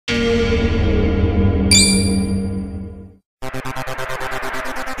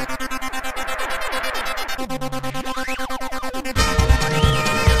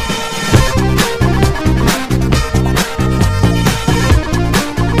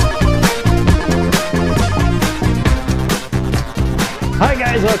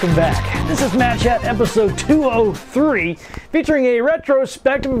welcome back. This is Matt Chat episode 203, featuring a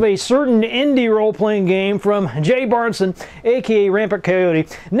retrospective of a certain indie role-playing game from Jay Barnson, aka Rampant Coyote,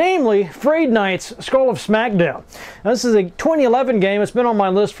 namely Frayed Knight's Skull of Smackdown. Now, this is a 2011 game. It's been on my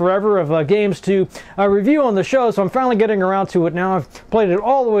list forever of games to review on the show, so I'm finally getting around to it now. I've played it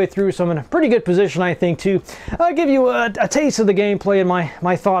all the way through, so I'm in a pretty good position, I think, to give you a taste of the gameplay and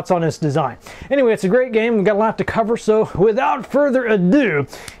my thoughts on its design. Anyway, it's a great game. We've got a lot to cover, so without further ado,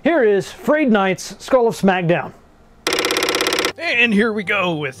 here is Frayed Knight's Skull of Smackdown. And here we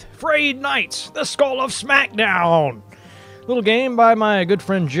go with Frayed Knights, the Skull of Smackdown. Little game by my good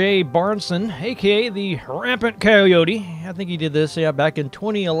friend Jay Barnson, aka the Rampant Coyote. I think he did this back in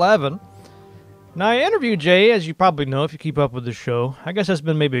 2011. Now, I interviewed Jay, as you probably know if you keep up with the show. I guess that's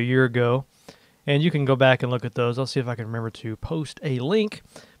been maybe a year ago. And you can go back and look at those. I'll see if I can remember to post a link.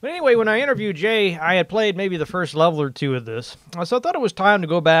 But anyway, when I interviewed Jay, I had played maybe the first level or two of this. So I thought it was time to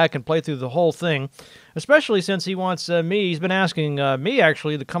go back and play through the whole thing. Especially since he wants he's been asking me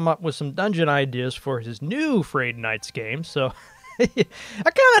actually to come up with some dungeon ideas for his new Frayed Knights game. So I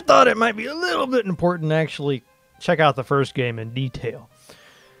kind of thought it might be a little bit important to actually check out the first game in detail.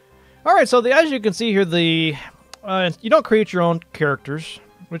 Alright, so as you can see here, you don't create your own characters,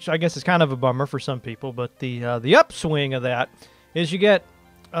 which I guess is kind of a bummer for some people, but the upswing of that is you get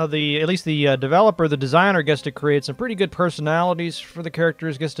at least the developer, the designer, gets to create some pretty good personalities for the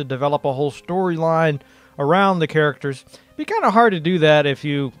characters, gets to develop a whole storyline around the characters. It'd be kind of hard to do that if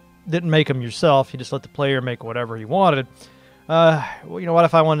you didn't make them yourself. You just let the player make whatever he wanted. Well, you know, what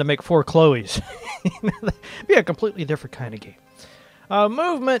if I wanted to make 4 Chloes? It'd be a completely different kind of game.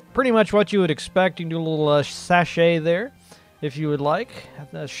 Movement, pretty much what you would expect. You can do a little sachet there, if you would like,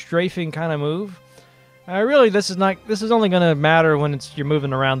 a strafing kind of move. Really, this is only going to matter when you're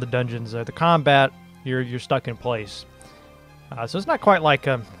moving around the dungeons. The combat, you're stuck in place. So it's not quite like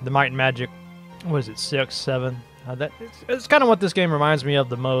the Might and Magic. What is it, 6, 7? It's kind of what this game reminds me of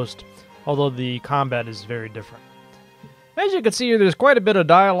the most, although the combat is very different. As you can see here, there's quite a bit of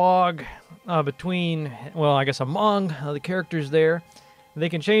dialogue between, well, I guess among the characters there. They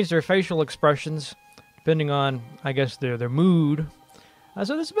can change their facial expressions depending on, I guess, their mood.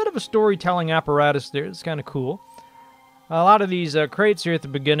 So there's a bit of a storytelling apparatus there. It's kind of cool. A lot of these crates here at the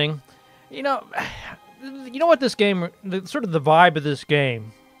beginning. You know what this game, sort of the vibe of this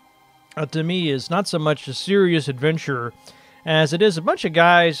game, to me, is not so much a serious adventure as it is a bunch of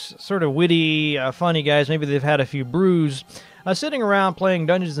guys, sort of witty, funny guys. Maybe they've had a few brews, sitting around playing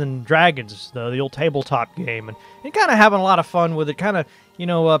Dungeons and Dragons, the old tabletop game, and kind of having a lot of fun with it. Kind of,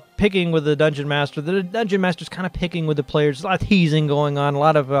 picking with the Dungeon Master. The Dungeon Master's kind of picking with the players. A lot of teasing going on. A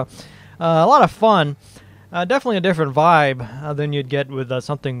lot of fun. Definitely a different vibe than you'd get with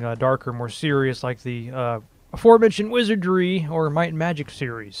something darker, more serious, like the aforementioned Wizardry or Might and Magic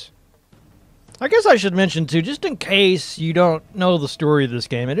series. I guess I should mention, too, just in case you don't know the story of this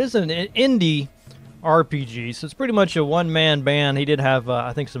game, it is an indie RPG, so it's pretty much a one-man band. He did have,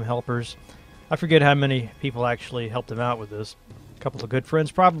 I think, some helpers. I forget how many people actually helped him out with this. A couple of good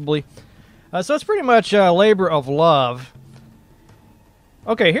friends, probably. So it's pretty much a labor of love.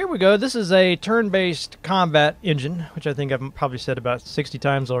 Okay, here we go. This is a turn-based combat engine, which I think I've probably said about 60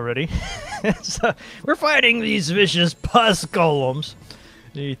 times already. So we're fighting these vicious pus golems.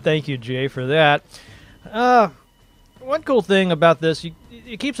 Thank you, Jay, for that. One cool thing about this,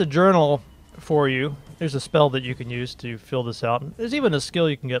 it keeps a journal for you. There's a spell that you can use to fill this out. There's even a skill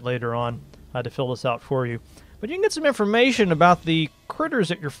you can get later on to fill this out for you. But you can get some information about the critters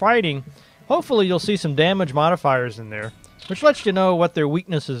that you're fighting. Hopefully you'll see some damage modifiers in there, which lets you know what their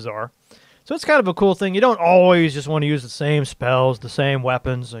weaknesses are. So it's kind of a cool thing. You don't always just want to use the same spells, the same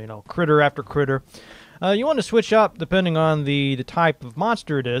weapons, critter after critter. You want to switch up depending on the type of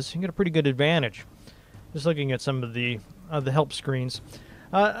monster it is. You can get a pretty good advantage. Just looking at some of the help screens.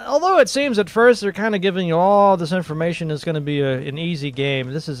 Although it seems at first they're kind of giving you all this information is going to be an easy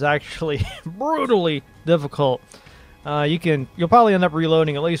game, this is actually brutally difficult. You'll probably end up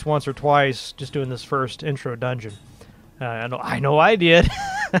reloading at least once or twice just doing this first intro dungeon. I know I did.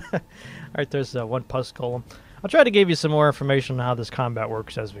 Alright, there's one pus golem. I'll try to give you some more information on how this combat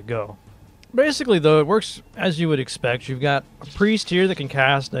works as we go. Basically, though, it works as you would expect. You've got a priest here that can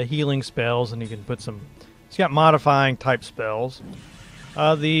cast healing spells, and he can put he's got modifying type spells.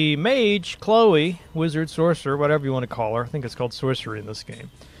 The mage, Chloe, wizard, sorcerer, whatever you want to call her. I think it's called sorcery in this game.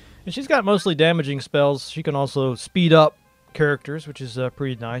 And she's got mostly damaging spells. She can also speed up characters, which is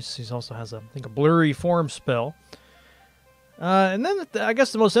pretty nice. She also has, I think, a blurry form spell. And then I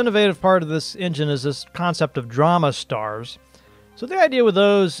guess the most innovative part of this engine is this concept of drama stars. So the idea with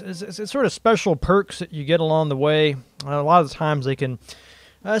those is it's sort of special perks that you get along the way. A lot of the times they can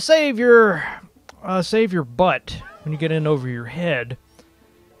save your butt when you get in over your head.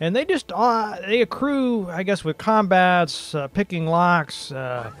 And they just, they accrue, I guess, with combats, picking locks,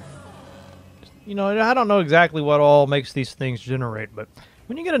 you know, I don't know exactly what all makes these things generate, but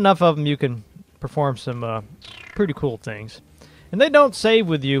when you get enough of them, you can perform some pretty cool things. And they don't save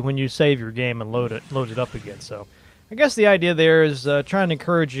with you when you save your game and load it up again. So I guess the idea there is trying to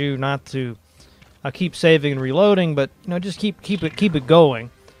encourage you not to keep saving and reloading, but you know, just keep it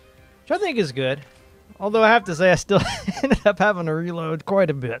going, which I think is good. Although I have to say I still ended up having to reload quite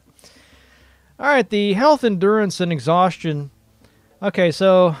a bit. All right, the health, endurance, and exhaustion. Okay,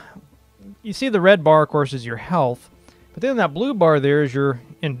 so you see the red bar, of course, is your health. But then that blue bar there is your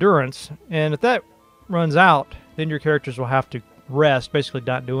endurance. And if that runs out, then your characters will have to rest, basically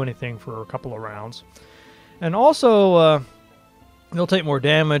not do anything for a couple of rounds. And also, they'll take more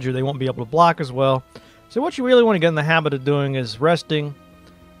damage or they won't be able to block as well. So what you really want to get in the habit of doing is resting.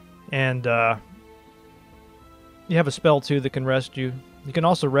 And you have a spell, too, that can rest you. You can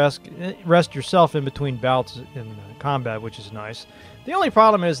also rest yourself in between bouts in combat, which is nice. The only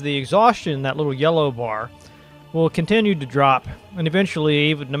problem is the exhaustion, that little yellow bar, will continue to drop. And eventually,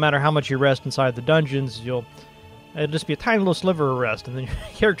 even no matter how much you rest inside the dungeons, it'll just be a tiny little sliver of rest, and then your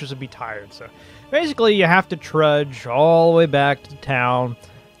characters will be tired. So basically, you have to trudge all the way back to town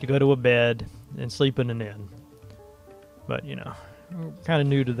to go to a bed and sleep in an inn. But, you know, we're kind of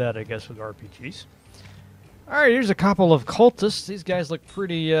new to that, I guess, with RPGs. Alright, here's a couple of cultists. These guys look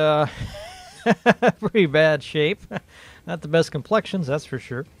pretty, pretty bad shape. Not the best complexions, that's for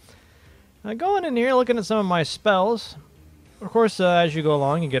sure. Going in here, looking at some of my spells. Of course, as you go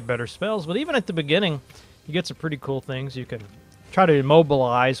along, you get better spells. But even at the beginning, you get some pretty cool things. You can try to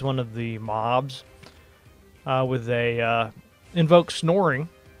immobilize one of the mobs with a invoke snoring.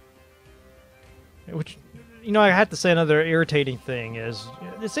 Which, you know, I have to say another irritating thing is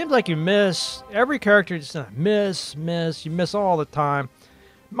it seems like you miss. Every character just miss. You miss all the time.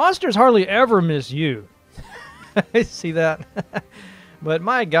 Monsters hardly ever miss you. See that? But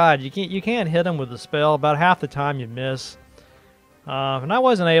my God, you can't hit them with a spell. About half the time you miss. And I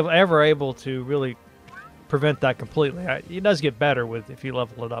wasn't ever able to really prevent that completely. It does get better if you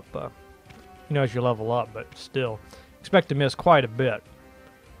level it up, you know, as you level up, but still expect to miss quite a bit.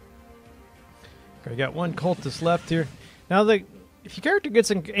 Okay, got one cultist left here. Now, if your character gets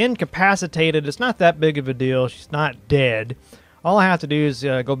incapacitated, it's not that big of a deal. She's not dead. All I have to do is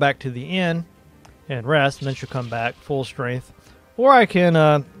go back to the inn and rest, and then she'll come back full strength. Or I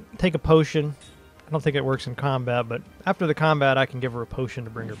can take a potion. I don't think it works in combat, but after the combat, I can give her a potion to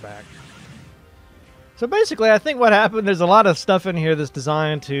bring her back. So basically, I think what happened, there's a lot of stuff in here that's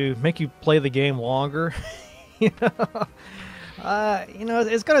designed to make you play the game longer. You know,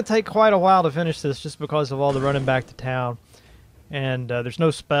 it's going to take quite a while to finish this just because of all the running back to town. And there's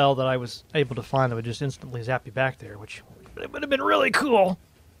no spell that I was able to find that would just instantly zap you back there, which would have been really cool.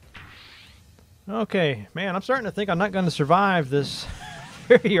 Okay, man, I'm starting to think I'm not going to survive this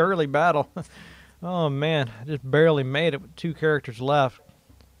very early battle. Oh, man, I just barely made it with 2 characters left.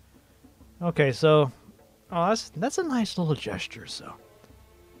 Okay, so that's a nice little gesture, so.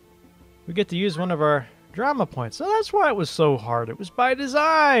 We get to use one of our drama points. So that's why it was so hard. It was by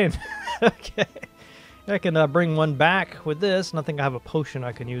design. Okay. I can bring one back with this, and I think I have a potion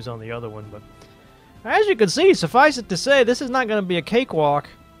I can use on the other one. But as you can see, suffice it to say, this is not going to be a cakewalk,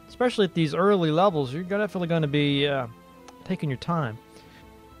 especially at these early levels. You're definitely going to be taking your time.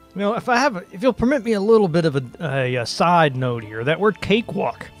 You know, if you'll permit me a little bit of a side note here, that word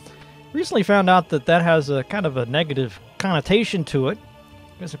cakewalk. Recently found out that has a kind of a negative connotation to it.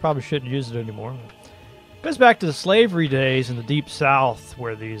 I guess I probably shouldn't use it anymore. It goes back to the slavery days in the Deep South,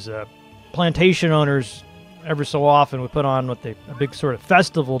 where these plantation owners, every so often, would put on a big sort of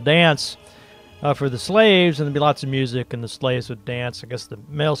festival dance for the slaves, and there'd be lots of music, and the slaves would dance. I guess the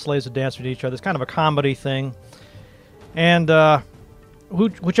male slaves would dance with each other. It's kind of a comedy thing. And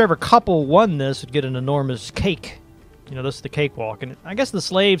whichever couple won this would get an enormous cake. You know, this is the cakewalk. And I guess the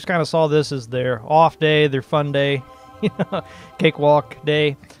slaves kind of saw this as their off day, their fun day, you know, cakewalk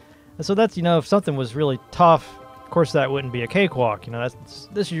day. And so that's, you know, if something was really tough, of course that wouldn't be a cakewalk. You know,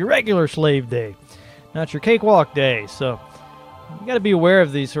 this is your regular slave day, not your cakewalk day. So you got to be aware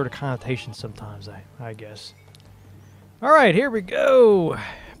of these sort of connotations sometimes, I guess. All right, here we go.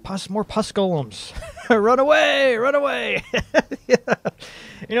 More pus golems. Run away! Run away! Yeah.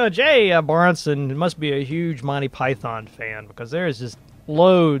 You know, Jay Barnson must be a huge Monty Python fan, because there's just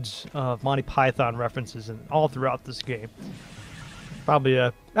loads of Monty Python references all throughout this game. Probably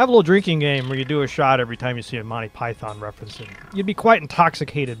have a little drinking game where you do a shot every time you see a Monty Python reference, and you'd be quite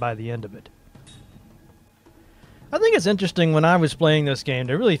intoxicated by the end of it. I think it's interesting when I was playing this game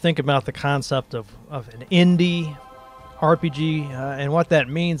to really think about the concept of an indie RPG and what that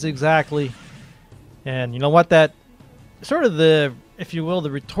means exactly. And you know what that sort of the, if you will,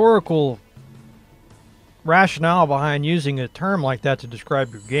 the rhetorical rationale behind using a term like that to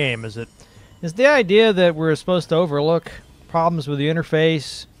describe your game is the idea that we're supposed to overlook problems with the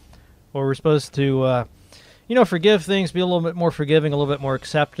interface, or we're supposed to forgive things, be a little bit more forgiving, a little bit more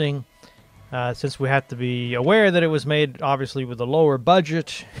accepting, since we have to be aware that it was made obviously with a lower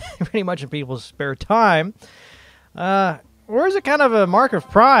budget, pretty much in people's spare time. Or is it kind of a mark of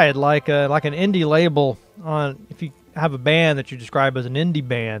pride, like an indie label on, if you have a band that you describe as an indie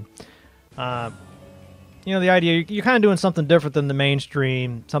band? The idea you're kind of doing something different than the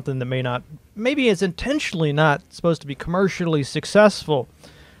mainstream, something that maybe is intentionally not supposed to be commercially successful.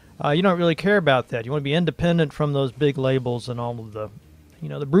 You don't really care about that. You want to be independent from those big labels and all of the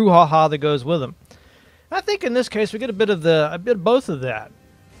brouhaha that goes with them. I think in this case we get a bit of both of that.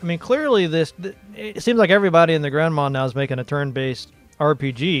 I mean, clearly it seems like everybody in the grandma now is making a turn-based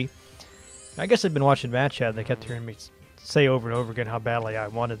RPG. I guess they've been watching Match Chat and they kept hearing me say over and over again how badly I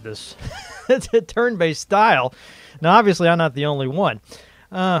wanted this turn-based style. Now, obviously, I'm not the only one.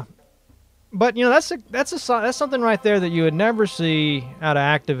 But that's something right there that you would never see out of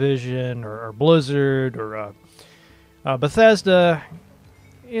Activision or Blizzard or Bethesda.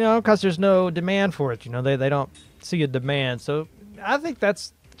 Because there's no demand for it. They don't see a demand. So I think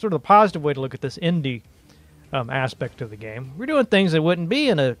that's sort of the positive way to look at this indie aspect of the game. We're doing things that wouldn't be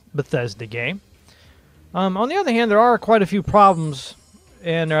in a Bethesda game. On the other hand, there are quite a few problems,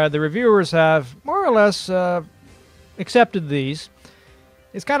 and the reviewers have more or less accepted these.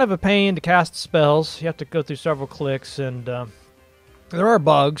 It's kind of a pain to cast spells. You have to go through several clicks, and there are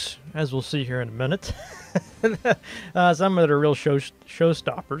bugs, as we'll see here in a minute. Some that are real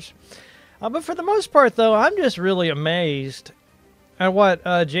showstoppers. But for the most part, though, I'm just really amazed at what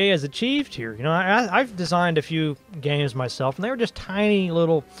Jay has achieved here. I've designed a few games myself, and they were just tiny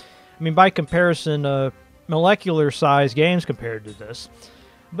little, by comparison, molecular-sized games compared to this.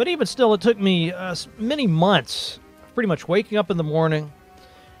 But even still, it took me many months, pretty much waking up in the morning.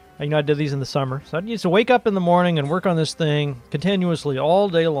 I did these in the summer. So I used to wake up in the morning and work on this thing continuously all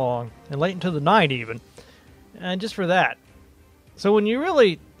day long, and late into the night even, and just for that. So when you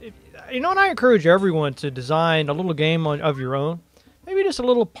really, and I encourage everyone to design a little game of your own. Maybe just a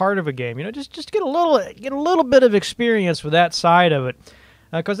little part of a game, just get a little bit of experience with that side of it,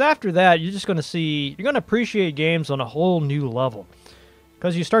 because after that you're going to appreciate games on a whole new level,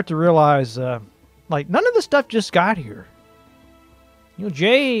 because you start to realize like none of the stuff just got here.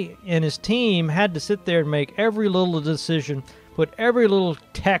 Jay and his team had to sit there and make every little decision, put every little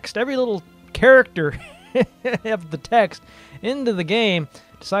text, every little character of the text into the game,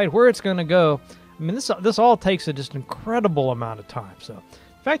 decide where it's going to go. This all takes a just incredible amount of time. So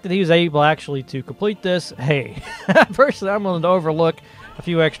the fact that he was able actually to complete this, hey, personally, I'm willing to overlook a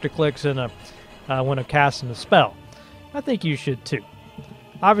few extra clicks in when I'm casting a spell. I think you should too.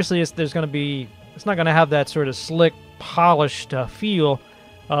 Obviously, it's not going to have that sort of slick, polished feel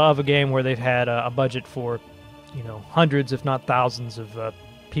of a game where they've had a budget for, hundreds, if not thousands, of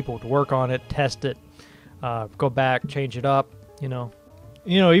people to work on it, test it, go back, change it up.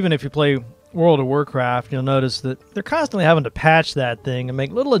 Even if you play World of Warcraft, you'll notice that they're constantly having to patch that thing and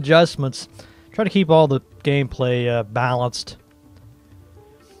make little adjustments, try to keep all the gameplay balanced.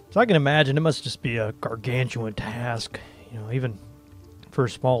 So I can imagine it must just be a gargantuan task, even for a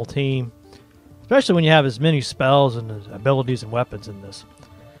small team, especially when you have as many spells and abilities and weapons in this.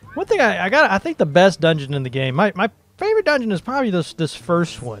 One thing I think the best dungeon in the game, my favorite dungeon is probably this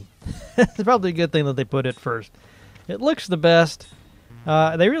first one. It's probably a good thing that they put it first. It looks the best.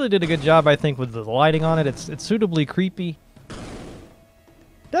 They really did a good job, I think, with the lighting on it. It's suitably creepy.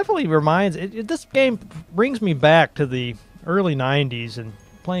 Definitely reminds this game brings me back to the early '90s and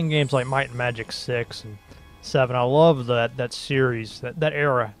playing games like Might and Magic 6 and 7. I love that series, that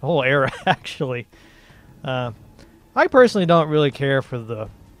era, the whole era actually. I personally don't really care for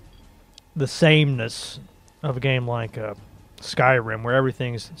the sameness of a game like Skyrim, where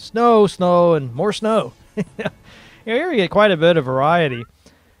everything's snow, and more snow. Here you get quite a bit of variety.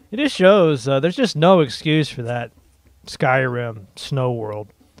 It just shows there's just no excuse for that Skyrim snow world,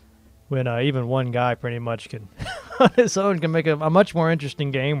 when even one guy pretty much can, on his own, can make a much more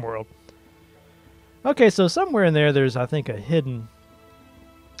interesting game world. Okay, so somewhere in there's, I think, a hidden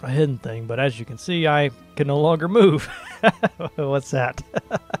thing, but as you can see, I can no longer move. What's that?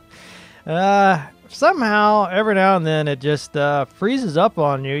 Somehow, every now and then, it just freezes up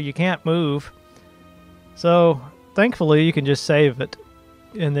on you. You can't move. So, thankfully, you can just save it,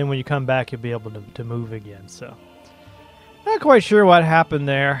 and then when you come back, you'll be able to move again. So, Not quite sure what happened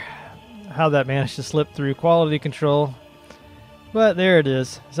there, how that managed to slip through quality control, but there it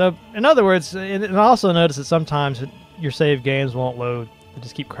is. So, in other words, and also notice that sometimes your save games won't load. They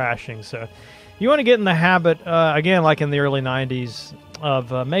just keep crashing. So, you want to get in the habit, again, like in the early 90s,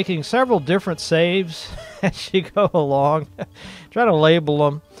 of making several different saves as you go along. Try to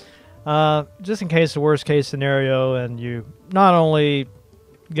label them, just in case the worst case scenario, and you not only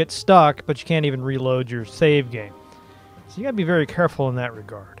get stuck, but you can't even reload your save game. So you got to be very careful in that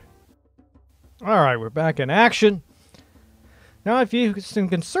regard. All right, we're back in action. Now, if you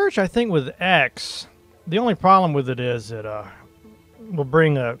can search, I think, with X, the only problem with it is it will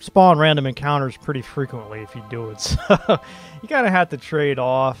bring spawn random encounters pretty frequently if you do it. So you kind of have to trade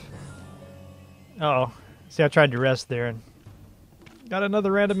off. Uh-oh. See, I tried to rest there and got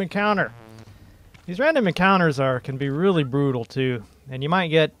another random encounter. These random encounters can be really brutal, too. And you might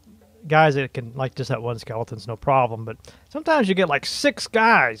get guys that can, like just that one skeleton's no problem, but sometimes you get like 6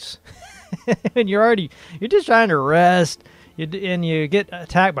 guys. And you're just trying to rest. And you get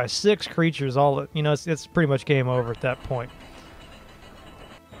attacked by 6 creatures. It's pretty much game over at that point.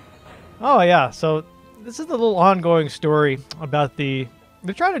 Oh yeah, so this is the little ongoing story about they're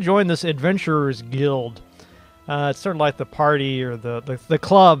trying to join this adventurers guild. It's sort of like the party or the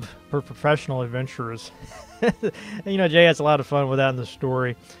club for professional adventurers. And, Jay has a lot of fun with that in the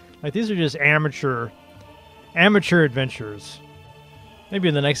story. Like, these are just amateur adventurers. Maybe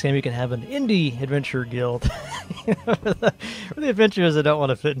in the next game you can have an indie adventure guild. For the adventurers that don't want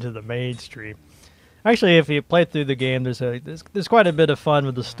to fit into the mainstream. Actually, if you play through the game, there's quite a bit of fun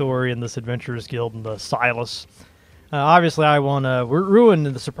with the story in this adventurers guild and the Silas. Obviously, I won't ruin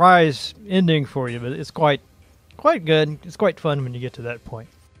the surprise ending for you, but it's quite good. It's quite fun when you get to that point.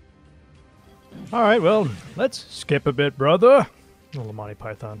 All right, well, let's skip a bit, brother. A little Monty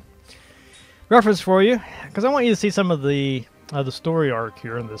Python reference for you, because I want you to see some of the story arc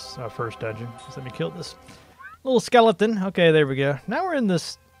here in this first dungeon. Just let me kill this little skeleton. Okay, there we go. Now we're in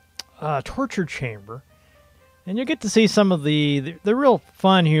this torture chamber, and you'll get to see some of the real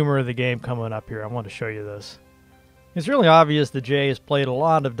fun humor of the game coming up here. I want to show you this. It's really obvious that Jay has played a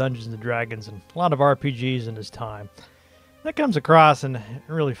lot of Dungeons & Dragons and a lot of RPGs in his time. That comes across in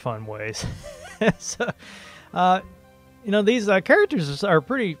really fun ways. So, these characters are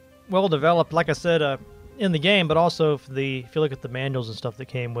pretty well developed, like I said, in the game, but also if you look at the manuals and stuff that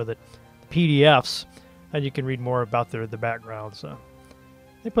came with it, the PDFs, and you can read more about the background. So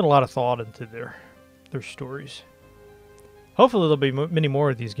they put a lot of thought into their stories. Hopefully there'll be many more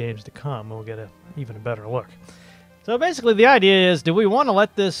of these games to come. We'll get even a better look. So basically the idea is, do we want to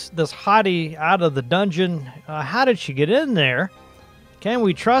let this hottie out of the dungeon? How did she get in there? Can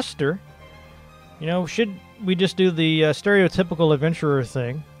we trust her? Should we just do the stereotypical adventurer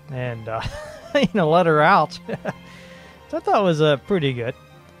thing and let her out? So I thought it was pretty good.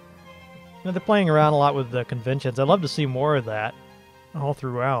 They're playing around a lot with the conventions. I'd love to see more of that all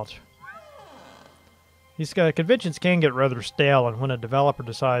throughout. These conventions can get rather stale, and when a developer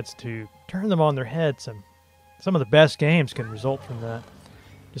decides to turn them on their heads, and some of the best games can result from that.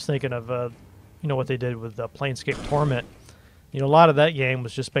 Just thinking of what they did with Planescape Torment. A lot of that game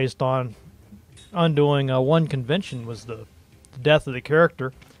was just based on undoing one convention, was the death of the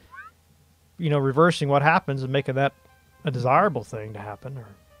character. Reversing what happens and making that a desirable thing to happen, or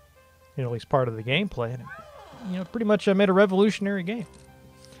at least part of the gameplay. And pretty much made a revolutionary game.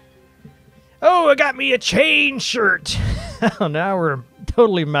 Oh, I got me a chain shirt. Oh, now we're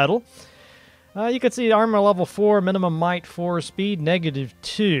totally metal. You can see armor level 4, minimum might 4, speed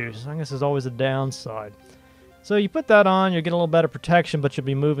 -2. So I guess there's always a downside. So you put that on, you'll get a little better protection, but you'll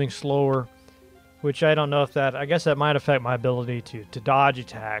be moving slower, which I don't know if I guess that might affect my ability to dodge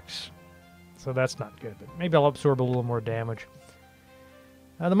attacks. So that's not good, but maybe I'll absorb a little more damage.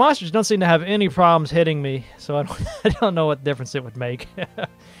 The monsters don't seem to have any problems hitting me, so I don't know what difference it would make.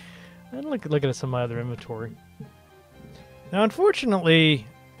 And look at some of my other inventory. Now, unfortunately,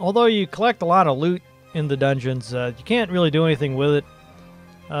 although you collect a lot of loot in the dungeons, you can't really do anything with it.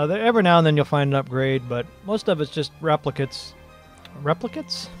 Every now and then you'll find an upgrade, but most of it's just replicates.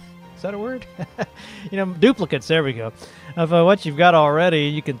 Replicates? Is that a word? Duplicates, there we go. Of what you've got already.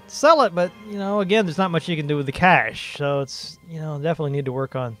 You can sell it, but, again, there's not much you can do with the cash. So it's, definitely need to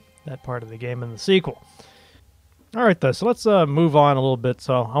work on that part of the game in the sequel. All right, though, so let's move on a little bit.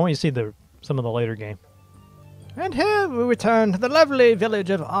 So I want you to see some of the later game. And here we return to the lovely village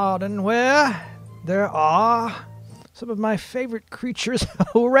of Arden, where there are some of my favorite creatures.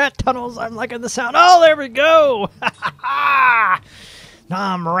 Oh, rat tunnels, I'm liking the sound. Oh, there we go!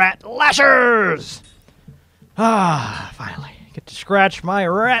 Nom rat lashers! Finally, get to scratch my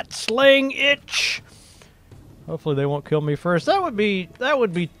rat slaying itch. Hopefully they won't kill me first. That would be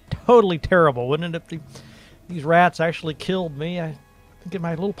totally terrible, wouldn't it? If these rats actually killed me, I think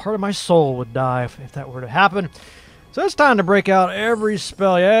my little part of my soul would die if that were to happen. So it's time to break out every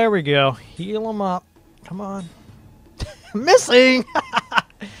spell. Yeah, there we go. Heal them up. Come on. Missing!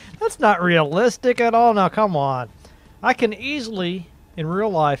 That's not realistic at all. Now, come on. I can easily, in real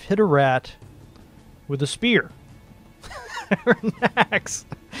life, hit a rat with a spear. Or an axe.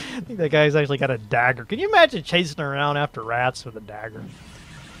 I think that guy's actually got a dagger. Can you imagine chasing around after rats with a dagger?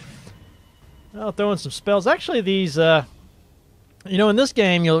 I'll throw in some spells. Actually, these, you know, in this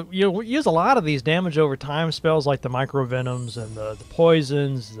game, you'll use a lot of these damage over time spells, like the microvenoms and the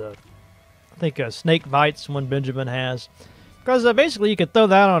poisons. I think snake bites, one Benjamin has. Because basically, you could throw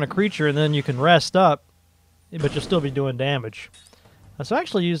that on a creature, and then you can rest up, but you'll still be doing damage. So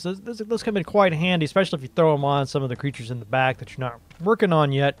actually, use those come in quite handy, especially if you throw them on some of the creatures in the back that you're not working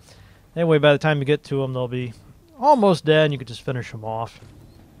on yet. That way, by the time you get to them, they'll be almost dead, and you can just finish them off.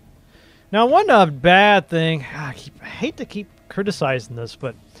 Now, one bad thing, I hate to keep criticizing this,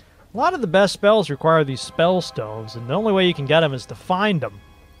 but a lot of the best spells require these spell stones, and the only way you can get them is to find them.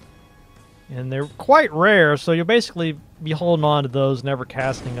 And they're quite rare, so you'll basically be holding on to those, never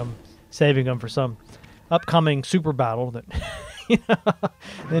casting them, saving them for some upcoming super battle that...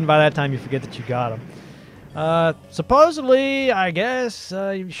 Then by that time you forget that you got them. Supposedly, I guess,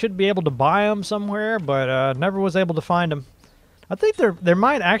 you should be able to buy them somewhere, but never was able to find them. I think there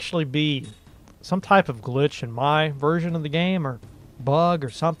might actually be some type of glitch in my version of the game, or bug or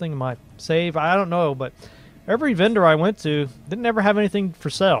something in my save. I don't know, but every vendor I went to didn't ever have anything for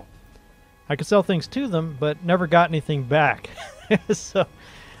sale. I could sell things to them, but never got anything back. So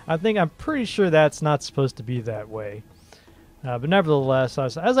I'm pretty sure that's not supposed to be that way. But nevertheless, I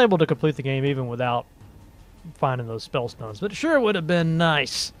was able to complete the game even without finding those spell stones. But it sure would have been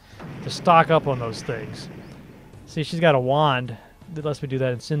nice to stock up on those things. See, she's got a wand that lets me do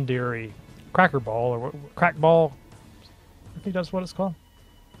that incendiary cracker ball, or crack ball. I think that's what it's called.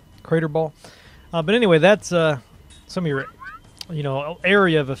 Crater ball. But anyway, that's some of your,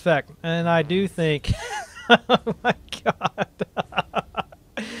 area of effect. And I do think... Oh, my God.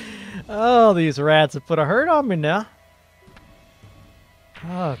 Oh, these rats have put a hurt on me now.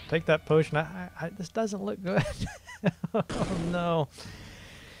 Oh, take that potion. This doesn't look good. Oh, no.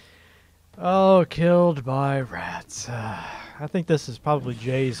 Oh, killed by rats. I think this is probably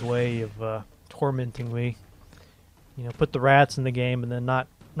Jay's way of tormenting me. Put the rats in the game and then not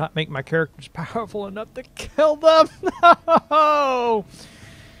make my characters powerful enough to kill them. No!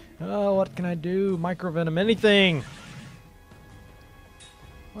 Oh, what can I do? Microvenom, anything.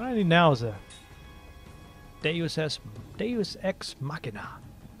 What I need now is a Deus Ex Machina.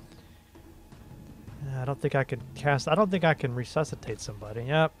 I don't think I can cast... I don't think I can resuscitate somebody.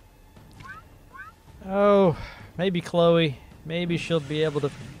 Yep. Oh, maybe Chloe. Maybe she'll be able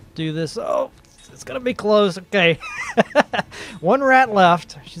to do this. Oh, it's going to be close. Okay. One rat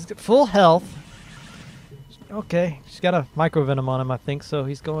left. She's got full health. Okay. She's got a microvenom on him, I think, so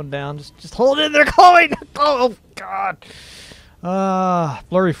he's going down. Just hold it in there, Chloe! Oh, God.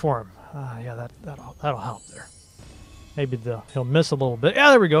 Blurry form. Yeah, that'll help there. Maybe he'll miss a little bit.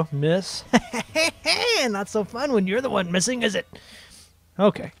 Yeah, there we go. Miss. Not so fun when you're the one missing, is it?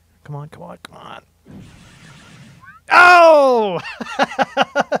 Okay. Come on, come on, come on. Oh!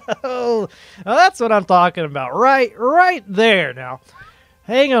 Oh, now that's what I'm talking about. Right there now.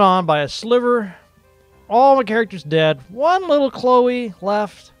 Hanging on by a sliver. All my characters dead. One little Chloe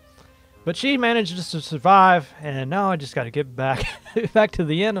left. But she managed to survive, and now I just got to get back to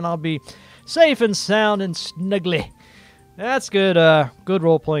the end, and I'll be safe and sound and snuggly. That's good. Good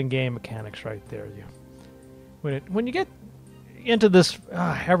role-playing game mechanics right there. When you get into this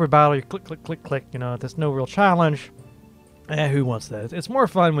every battle, you click, click, click, click. There's no real challenge. Who wants that? It's more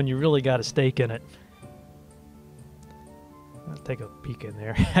fun when you really got a stake in it. I'll take a peek in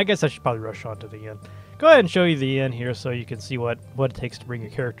there. I guess I should probably rush on to the end. Go ahead and show you the end here so you can see what it takes to bring your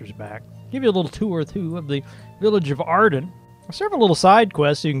characters back. Give you a little tour or two of the village of Arden. Several little side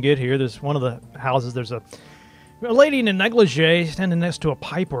quests you can get here. There's one of the houses. There's a lady in a negligee standing next to a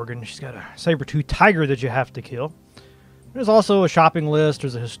pipe organ. She's got a saber-toothed tiger that you have to kill. There's also a shopping list.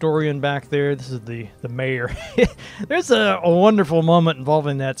 There's a historian back there. This is the mayor. There's a wonderful moment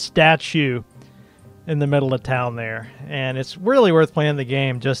involving that statue in the middle of town there, and it's really worth playing the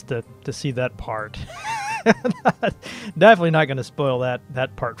game just to see that part. Definitely not going to spoil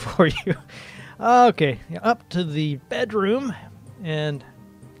that part for you. Okay, up to the bedroom, and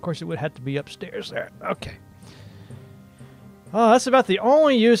of course it would have to be upstairs there. Okay. Oh, that's about the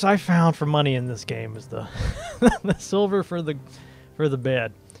only use I found for money in this game is the the silver for the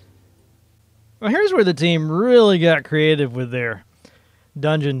bed. Well, here's where the team really got creative with their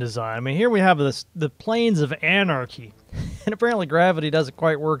dungeon design. I mean, here we have the Plains of Anarchy. And apparently gravity doesn't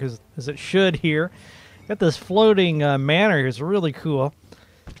quite work as it should here. Got this floating manor here. It's really cool.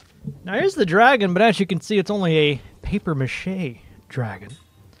 Now here's the dragon, but as you can see, it's only a papier-mâché dragon.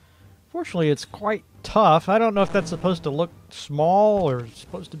 Fortunately, it's quite tough. I don't know if that's supposed to look small or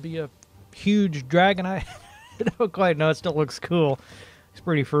supposed to be a huge dragon. I don't quite know. It still looks cool. It's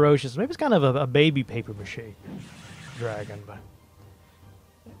pretty ferocious. Maybe it's kind of a baby papier-mâché dragon, but...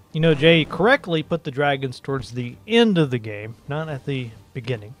 You know, Jay correctly put the dragons towards the end of the game, not at the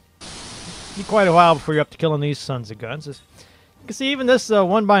beginning. Be quite a while before you're up to killing these sons of guns. As you can see, even this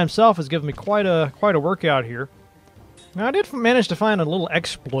one by himself has given me quite a workout here. Now, I did manage to find a little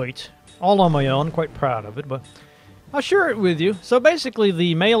exploit, all on my own. Quite proud of it, but I'll share it with you. So basically,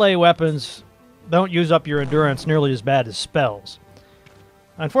 the melee weapons don't use up your endurance nearly as bad as spells.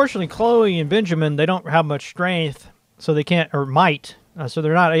 Unfortunately, Chloe and Benjamin, they don't have much strength, so they can't, or might, so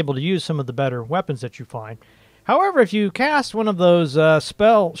they're not able to use some of the better weapons that you find. However, if you cast one of those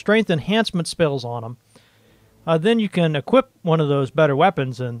strength enhancement spells on them, then you can equip one of those better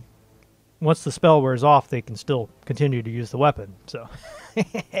weapons, and once the spell wears off, they can still continue to use the weapon. So,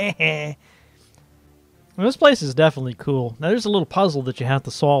 well, this place is definitely cool. Now, there's a little puzzle that you have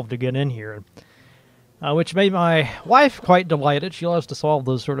to solve to get in here, which made my wife quite delighted. She loves to solve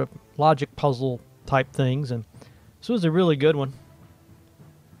those sort of logic puzzle type things, and this was a really good one.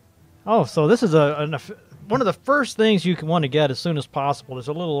 Oh, so this is one of the first things you can want to get as soon as possible. There's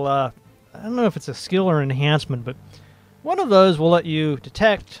a little, I don't know if it's a skill or enhancement, but one of those will let you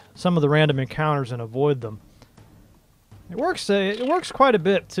detect some of the random encounters and avoid them. It works quite a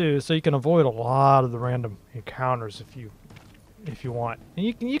bit too, so you can avoid a lot of the random encounters if you want. And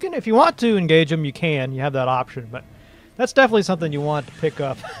you can if you want to engage them, you can. You have that option, but that's definitely something you want to pick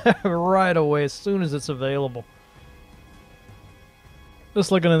up right away as soon as it's available. Just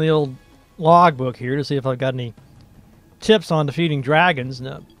looking in the old logbook here to see if I've got any tips on defeating dragons.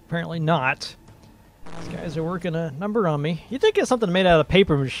 No, apparently not. These guys are working a number on me. You'd think something made out of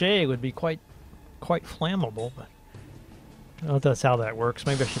paper mache would be quite flammable, but I don't know if that's how that works.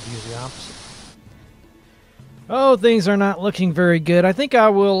 Maybe I should use the opposite. Oh, things are not looking very good. I think I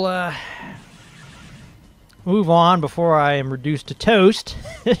will move on before I am reduced to toast.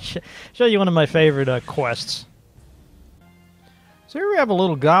 Show you one of my favorite quests. So here we have a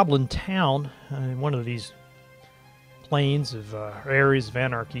little goblin town in one of these plains of areas of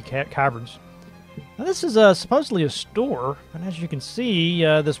anarchy, caverns. Now this is supposedly a store, and as you can see,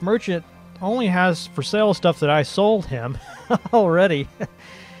 this merchant only has for sale stuff that I sold him already.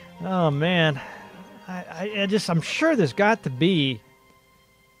 Oh man, I'm sure there's got to be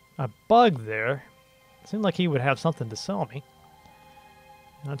a bug there. It seemed like he would have something to sell me.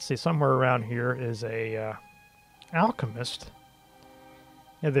 Let's see, somewhere around here is a alchemist.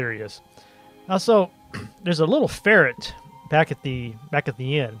 Yeah, there he is. Also, there's a little ferret back at the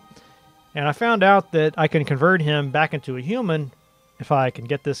inn, and I found out that I can convert him back into a human if I can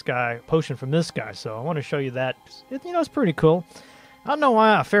get this guy potion from this guy. So I want to show you that. It's pretty cool. I don't know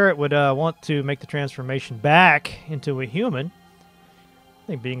why a ferret would want to make the transformation back into a human. I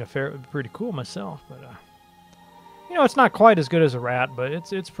think being a ferret would be pretty cool myself, but it's not quite as good as a rat, but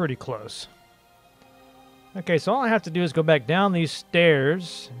it's pretty close. Okay, so all I have to do is go back down these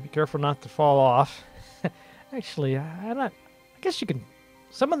stairs. Be careful not to fall off. Actually, I guess you can.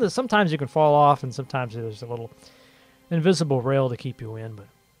 Sometimes you can fall off, and sometimes there's a little invisible rail to keep you in. But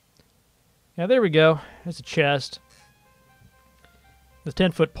yeah, there we go. There's a chest. The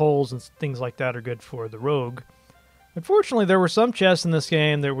 10-foot poles and things like that are good for the rogue. Unfortunately, there were some chests in this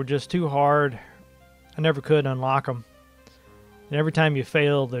game that were just too hard. I never could unlock them. And every time you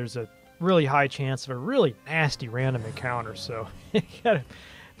fail, there's a really high chance of a really nasty random encounter, so it gotta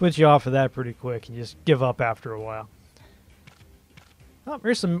put you off of that pretty quick and just give up after a while. Oh,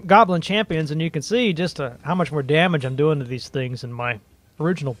 here's some goblin champions, and you can see just how much more damage I'm doing to these things in my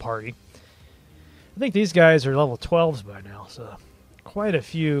original party. I think these guys are level 12s by now, so quite a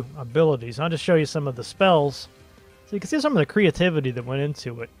few abilities. I'll just show you some of the spells so you can see some of the creativity that went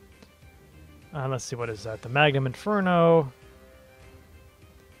into it. Let's see, what is that? The Magnum Inferno.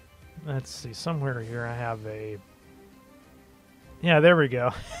 Let's see, somewhere here I have a... Yeah, there we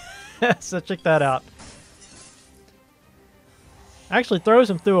go. So check that out. Actually throws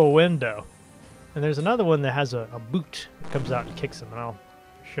him through a window. And there's another one that has a boot that comes out and kicks him, and I'll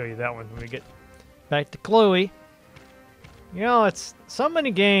show you that one when we get back to Chloe. It's so many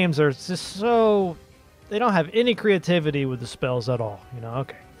games are just so... They don't have any creativity with the spells at all.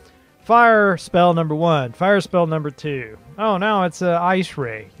 Okay. Fire spell number 1. Fire spell number 2. Oh, now it's Ice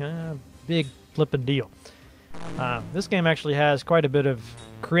Ray. Big flippin' deal. This game actually has quite a bit of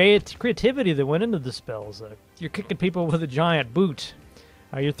creativity that went into the spells. You're kicking people with a giant boot.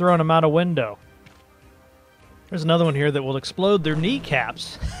 You're throwing them out a window. There's another one here that will explode their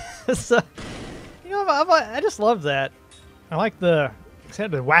kneecaps. So, you know, I just love that. I like the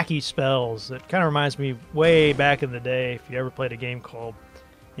wacky spells. It kind of reminds me way back in the day, if you ever played a game called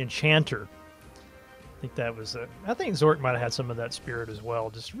Enchanter. I think that was I think Zork might have had some of that spirit as well.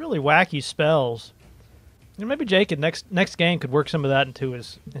 Just really wacky spells. And maybe Jake could next game could work some of that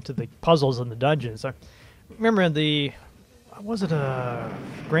into the puzzles and the dungeons. I remember in the was it a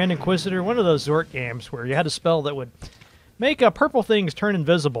Grand Inquisitor, one of those Zork games where you had a spell that would make purple things turn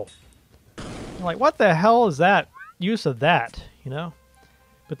invisible. I'm like, what the hell is that use of that? You know.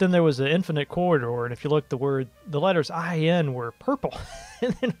 But then there was an infinite corridor, and if you look, the letters IN were purple.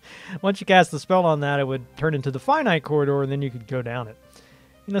 And then once you cast the spell on that, it would turn into the finite corridor, and then you could go down it.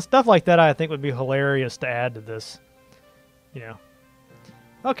 You know, stuff like that I think would be hilarious to add to this. You know.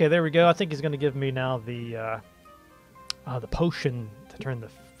 Okay, there we go. I think he's going to give me now the potion to turn the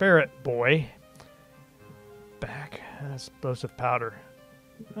ferret boy back. Explosive powder.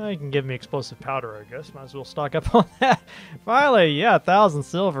 You can give me explosive powder, I guess. Might as well stock up on that. Finally, yeah, 1,000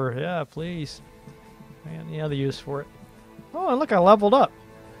 silver. Yeah, please. Any other use for it? Oh, and look, I leveled up.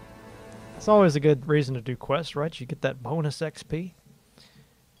 It's always a good reason to do quests, right? You get that bonus XP.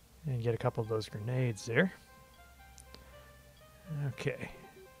 And you get a couple of those grenades there. Okay.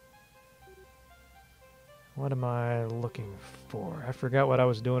 What am I looking for? I forgot what I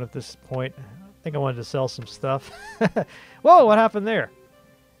was doing at this point. I think I wanted to sell some stuff. Whoa, what happened there?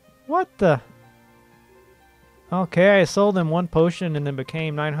 What the? Okay, I sold them one potion and then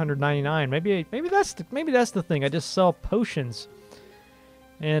became 999. Maybe that's the thing. I just sell potions,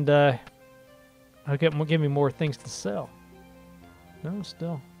 and I'll give me more things to sell. No,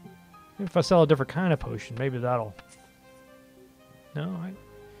 still. Maybe if I sell a different kind of potion, maybe that'll. No,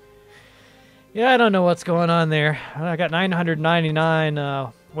 yeah, I don't know what's going on there. I got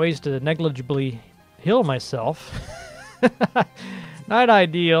 999 ways to negligibly heal myself. Not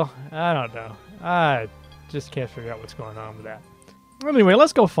ideal. I don't know. I just can't figure out what's going on with that. Anyway,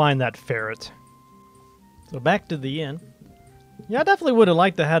 let's go find that ferret. So back to the inn. Yeah, I definitely would have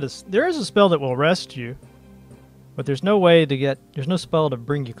liked to have there is a spell that will rest you, but there's no way to there's no spell to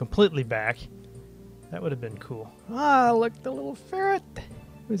bring you completely back. That would have been cool. Ah, look, the little ferret.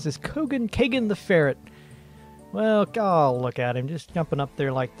 Who's this? Kagan the ferret. Well, oh, look at him, just jumping up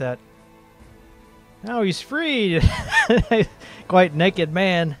there like that. Oh, he's free. Quite naked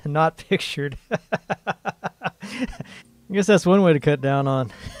man, not pictured. I guess that's one way to cut down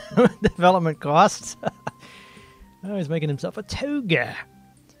on development costs. Oh, he's making himself a toga.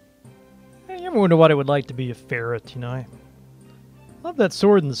 You ever wonder what it would like to be a ferret, you know? I love that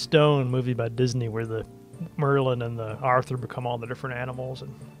Sword in the Stone movie by Disney where the Merlin and the Arthur become all the different animals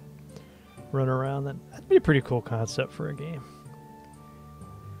and run around. That'd be a pretty cool concept for a game.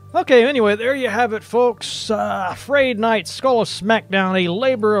 Okay, anyway, there you have it, folks. Frayed Knights, Skull of Smackdown, a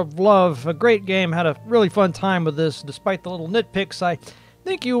labor of love. A great game. Had a really fun time with this, despite the little nitpicks. I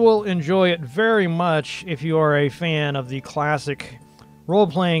think you will enjoy it very much if you are a fan of the classic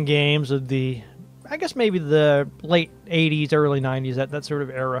role-playing games of the, I guess maybe the late 80s, early 90s, that sort of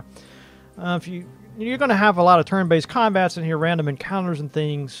era. You're going to have a lot of turn-based combats in here, random encounters and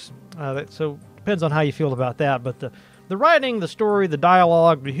things. So depends on how you feel about that, but the writing, the story, the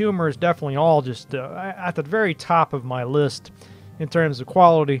dialogue, the humor is definitely all just at the very top of my list in terms of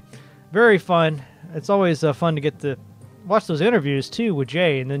quality. Very fun. It's always fun to get to watch those interviews, too, with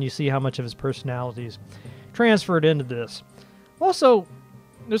Jay, and then you see how much of his personality is transferred into this. Also,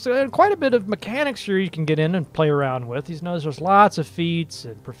 there's quite a bit of mechanics here you can get in and play around with. You know, there's lots of feats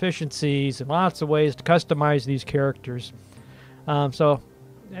and proficiencies and lots of ways to customize these characters. So,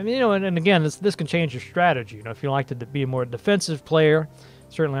 I mean, you know, and again, this can change your strategy. You know, if you like to be a more defensive player,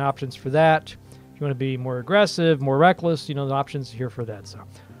 certainly options for that. If you want to be more aggressive, more reckless, you know, the options here for that. So,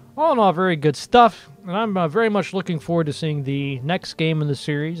 all in all, very good stuff. And I'm very much looking forward to seeing the next game in the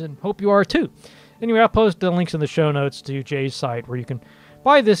series, and hope you are too. Anyway, I'll post the links in the show notes to Jay's site where you can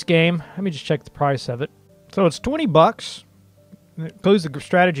buy this game. Let me just check the price of it. So it's $20. It includes the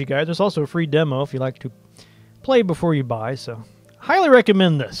strategy guide. There's also a free demo if you like to play before you buy. So highly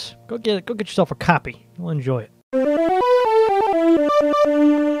recommend this. Go get yourself a copy. You'll enjoy it.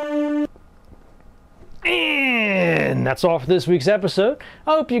 And that's all for this week's episode.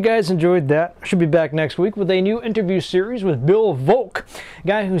 I hope you guys enjoyed that. I should be back next week with a new interview series with Bill Volk, a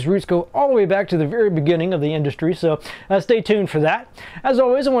guy whose roots go all the way back to the very beginning of the industry, so stay tuned for that. As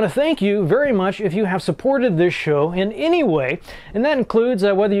always, I want to thank you very much if you have supported this show in any way, and that includes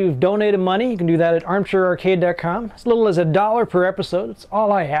whether you've donated money. You can do that at armchairarcade.com. As little as $1 per episode. It's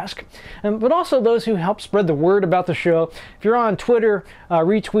all I ask. But also those who help spread the word about the show. If you're on Twitter,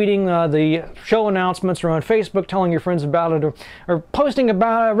 retweeting the show announcements, or on Facebook telling your friends about it, or posting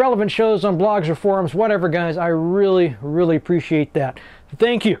about relevant shows on blogs or forums, whatever, guys, I really, really appreciate that.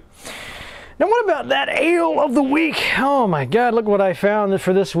 Thank you. Now, what about that ale of the week? Oh my God, look what I found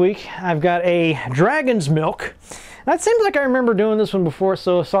for this week. I've got a Dragon's Milk. That seems like I remember doing this one before,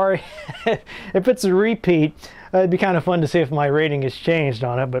 so sorry if it's a repeat. It'd be kind of fun to see if my rating has changed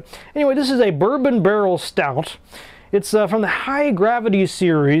on it. But anyway, this is a bourbon barrel stout. It's from the High Gravity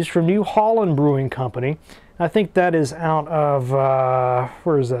series from New Holland Brewing Company. I think that is out of,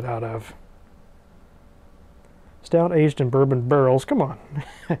 where is that out of? Stout aged in bourbon barrels. Come on.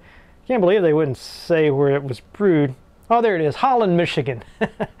 Can't believe they wouldn't say where it was brewed. Oh, there it is. Holland, Michigan.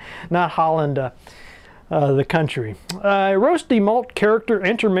 Not Holland, the country. Roasty malt character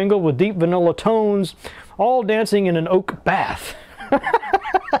intermingled with deep vanilla tones, all dancing in an oak bath.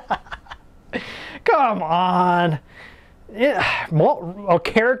 Come on. A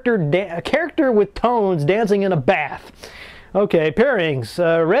character with tones dancing in a bath. Okay, pairings.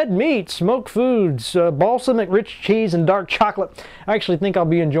 Red meat, smoked foods, balsamic rich cheese, and dark chocolate. I actually think I'll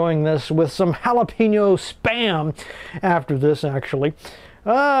be enjoying this with some jalapeno spam after this, actually.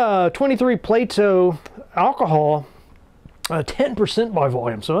 23 Plato alcohol, 10% by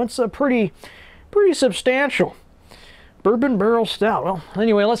volume, so that's pretty substantial. Bourbon barrel stout. Well,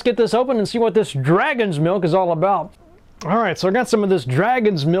 anyway, let's get this open and see what this Dragon's Milk is all about. All right, so I got some of this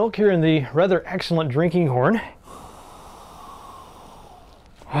Dragon's Milk here in the rather excellent drinking horn.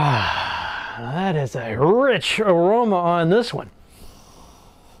 That is a rich aroma on this one.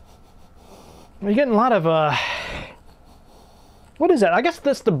 You're getting a lot of, what is that? I guess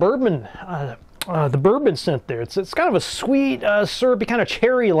that's the bourbon scent there. It's kind of a sweet, syrupy, kind of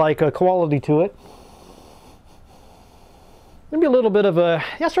cherry-like quality to it. Maybe a little bit of a,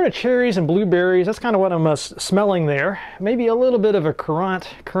 yeah, sort of cherries and blueberries. That's kind of what I'm smelling there. Maybe a little bit of a currant,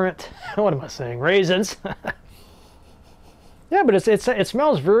 what am I saying? Raisins. Yeah, but it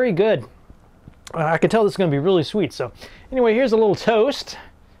smells very good. I can tell this is going to be really sweet. So anyway, here's a little toast.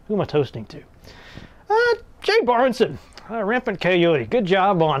 Who am I toasting to? Jay Barnson, Rampant Coyote. Good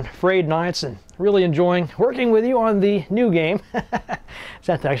job on Frayed Nights, and really enjoying working with you on the new game. Just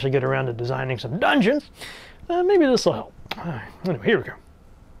have to actually get around to designing some dungeons. Maybe this will help. Anyway, here we go.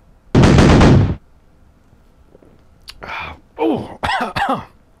 Oh,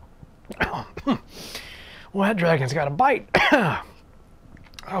 well, that dragon's got a bite.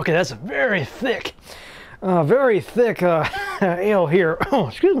 Okay, that's a very thick ale here. Oh,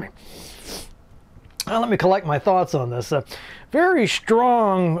 excuse me. Let me collect my thoughts on this. Very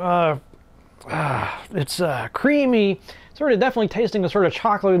strong. It's creamy. Sort of definitely tasting a sort of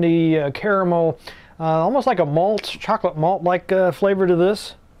chocolatey caramel. Almost like a malt, chocolate malt-like flavor to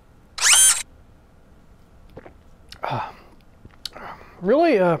this.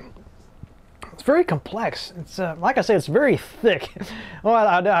 Really, it's very complex. It's like I say, it's very thick. Well,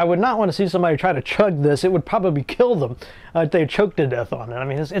 I would not want to see somebody try to chug this. It would probably kill them if they choked to death on it. I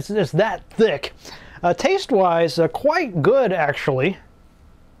mean, it's that thick. Taste-wise, quite good, actually.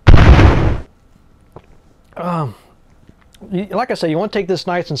 Like I say, you want to take this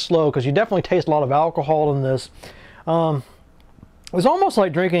nice and slow because you definitely taste a lot of alcohol in this. It's almost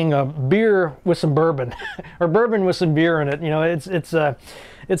like drinking a beer with some bourbon, or bourbon with some beer in it. You know, it's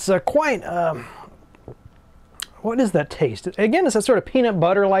quite. What is that taste? Again, it's that sort of peanut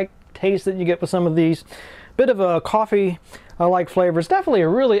butter-like taste that you get with some of these. Bit of a coffee-like flavor. It's definitely a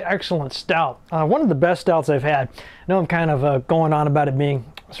really excellent stout. One of the best stouts I've had. I know I'm kind of going on about it being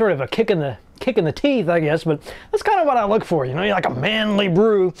sort of a kick in the teeth, I guess, but that's kind of what I look for. You know, you like a manly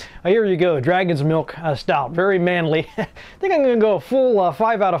brew. Here you go, Dragon's Milk Stout. Very manly. I think I'm going to go a full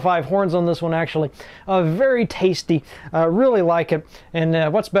 5 out of 5 horns on this one, actually. Very tasty. Really like it.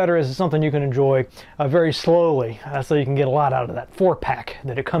 And what's better is it's something you can enjoy very slowly, so you can get a lot out of that 4-pack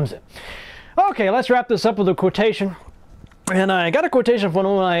that it comes in. Okay, let's wrap this up with a quotation. And I got a quotation from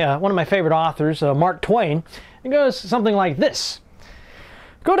one of my favorite authors, Mark Twain. It goes something like this.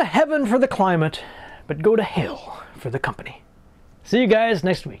 Go to heaven for the climate, but go to hell for the company. See you guys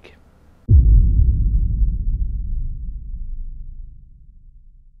next week.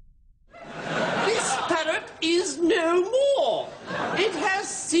 This parrot is no more. It has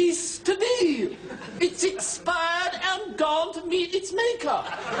ceased to be. It's expired and meet its maker.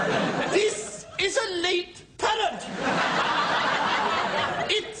 This is a late parrot.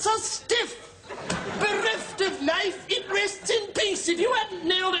 It's a stiff. Bereft of life, it rests in peace. If you hadn't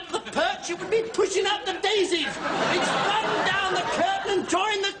nailed it to the perch, it would be pushing up the daisies. It's run down the curtain and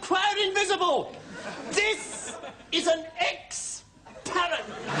joined the crowd invisible. This is an ex-parrot.